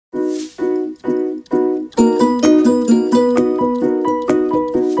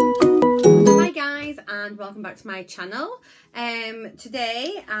welcome back to my channel.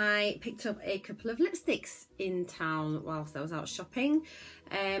 Today I picked up a couple of lipsticks in town whilst I was out shopping.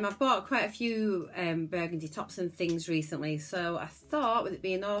 I've bought quite a few burgundy tops and things recently, so I thought with it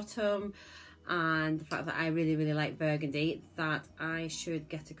being autumn and the fact that I really like burgundy, that I should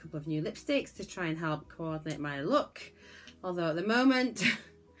get a couple of new lipsticks to try and help coordinate my look. Although at the moment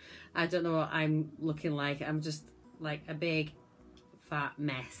I don't know what I'm looking like. I'm just like a big fat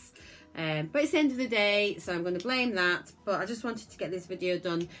mess. But it's the end of the day, so I'm going to blame that. But I just wanted to get this video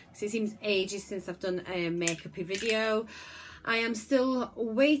done because it seems ages since I've done a makeup-y video. I am still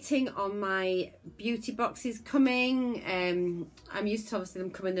waiting on my beauty boxes coming. I'm used to obviously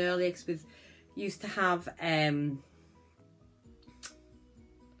them coming early because we used to have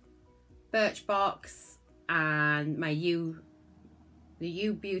Birchbox and my the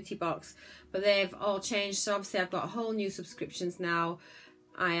U beauty box, but they've all changed, so obviously I've got a whole new subscriptions now.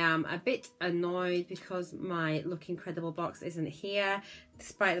 I am a bit annoyed because my Look Incredible box isn't here,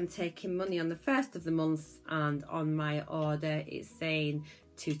 despite them taking money on the first of the month, and on my order it's saying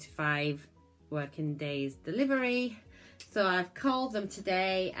 2 to 5 working days delivery. So I've called them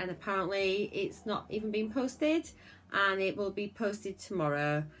today and apparently it's not even been posted, and it will be posted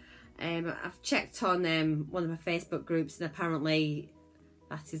tomorrow. I've checked on one of my Facebook groups and apparently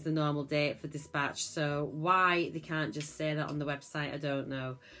that is the normal date for dispatch, so why they can't just say that on the website, I don't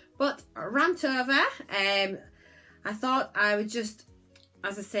know. But rant over. I thought I would just,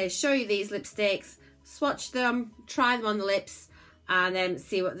 as I say, show you these lipsticks, swatch them, try them on the lips, and then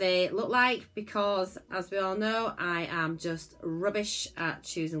see what they look like, because as we all know, I am just rubbish at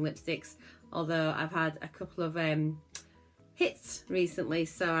choosing lipsticks, although I've had a couple of hits recently,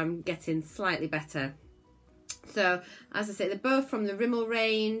 so I'm getting slightly better. So as I say, they're both from the Rimmel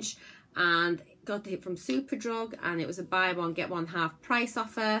range and got it from Superdrug, and it was a buy one get one half price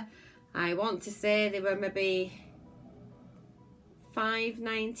offer. I want to say they were maybe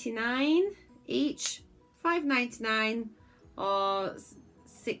 $5.99 each, $5.99 or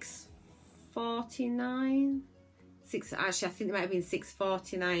 $6.49. Actually, I think they might have been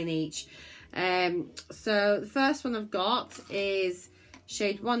 $6.49 each. So the first one I've got is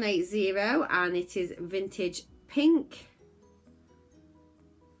shade 180 and it is vintage pink.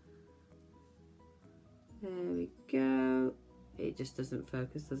 There we go. It just doesn't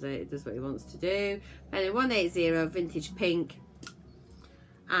focus, does it? It does what it wants to do. And 180 vintage pink,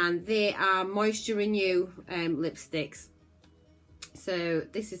 and they are Moisture Renew lipsticks. So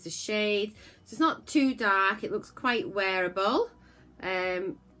this is the shade. So it's not too dark, it looks quite wearable.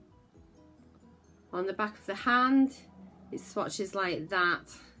 On the back of the hand it swatches like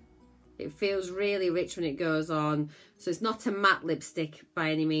that. It feels really rich when it goes on. So it's not a matte lipstick by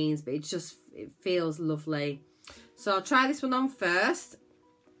any means, but it feels lovely. So I'll try this one on first.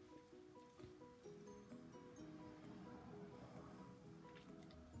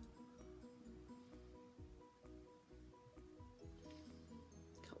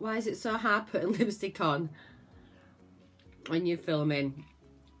 Why is it so hard putting lipstick on when you're filming?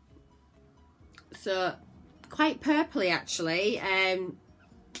 So quite purpley actually. I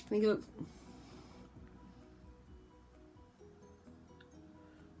think it looks,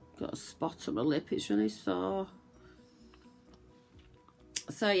 got a spot on my lip, it's really sore.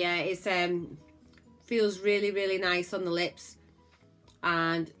 So yeah, it's feels really nice on the lips,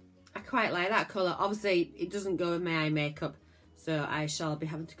 and I quite like that colour. Obviously it doesn't go with my eye makeup, so I shall be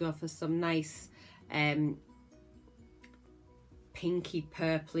having to go for some nice pinky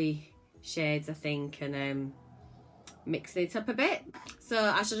purpley shades, I think, and mixing it up a bit. So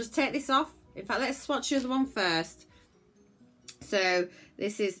I shall just take this off. In fact, let's swatch the other one first. So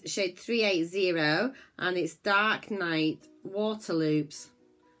this is shade 380 and it's Dark Night Water Loops.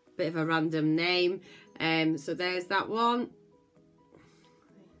 Bit of a random name. So there's that one.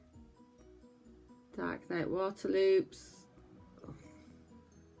 Dark Night Water Loops.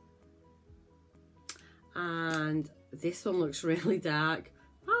 And this one looks really dark.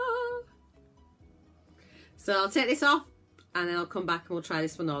 So I'll take this off and then I'll come back and we'll try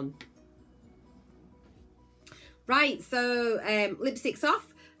this one on. Right, so lipstick's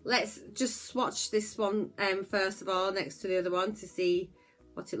off. Let's just swatch this one first of all next to the other one to see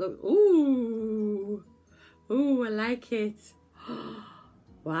what it looks. Ooh, I like it.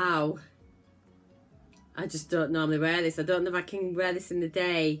 Wow. I just don't normally wear this. I don't know if I can wear this in the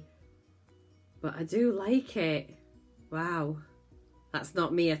day, but I do like it. Wow. That's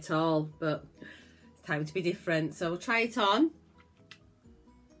not me at all, but time to be different, so we'll try it on.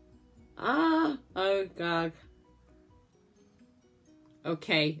 Oh god.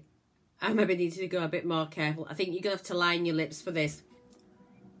 Okay, I maybe need to go a bit more careful. I think you're gonna have to line your lips for this.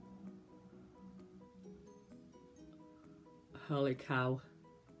 Holy cow.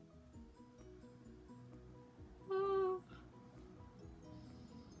 Oh.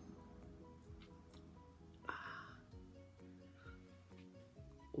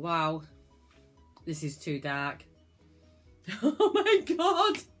 Wow. This is too dark. Oh my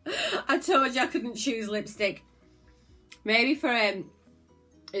god. I told you I couldn't choose lipstick. Maybe for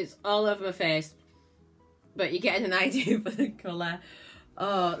it's all over my face. But you're getting an idea for the colour.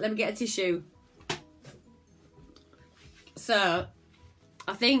 Oh, let me get a tissue. So,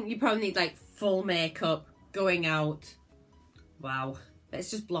 I think you probably need like full makeup going out. Wow.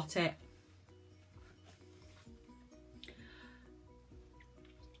 Let's just blot it.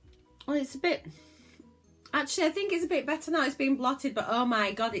 Oh, it's a bit... Actually, I think it's a bit better now. It's been blotted, but oh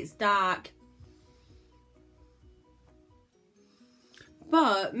my god, it's dark.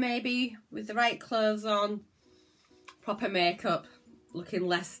 But maybe with the right clothes on, proper makeup, looking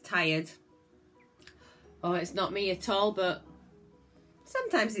less tired. Oh, it's not me at all, but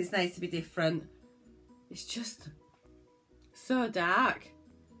sometimes it's nice to be different. It's just so dark.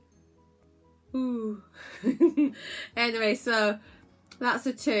 Ooh. Anyway, so that's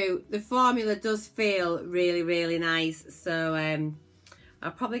a 2. The formula does feel really, really nice. So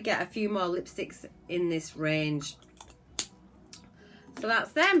I'll probably get a few more lipsticks in this range. So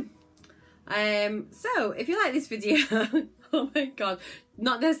that's them. So if you like this video, oh my god,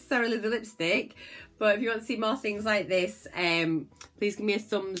 not necessarily the lipstick, but if you want to see more things like this, please give me a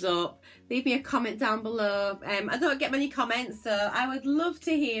thumbs up. Leave me a comment down below. I don't get many comments, so I would love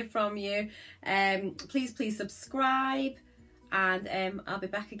to hear from you. Please subscribe, and I'll be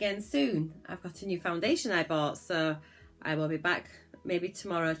back again soon. I've got a new foundation I bought, so I will be back maybe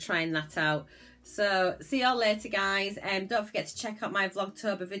tomorrow trying that out. So see y'all later, guys. Don't forget to check out my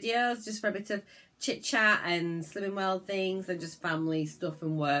Vlogtober videos, just for a bit of chit chat and Slimming World things and just family stuff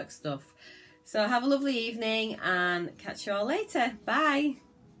and work stuff. So have a lovely evening and catch you all later. Bye.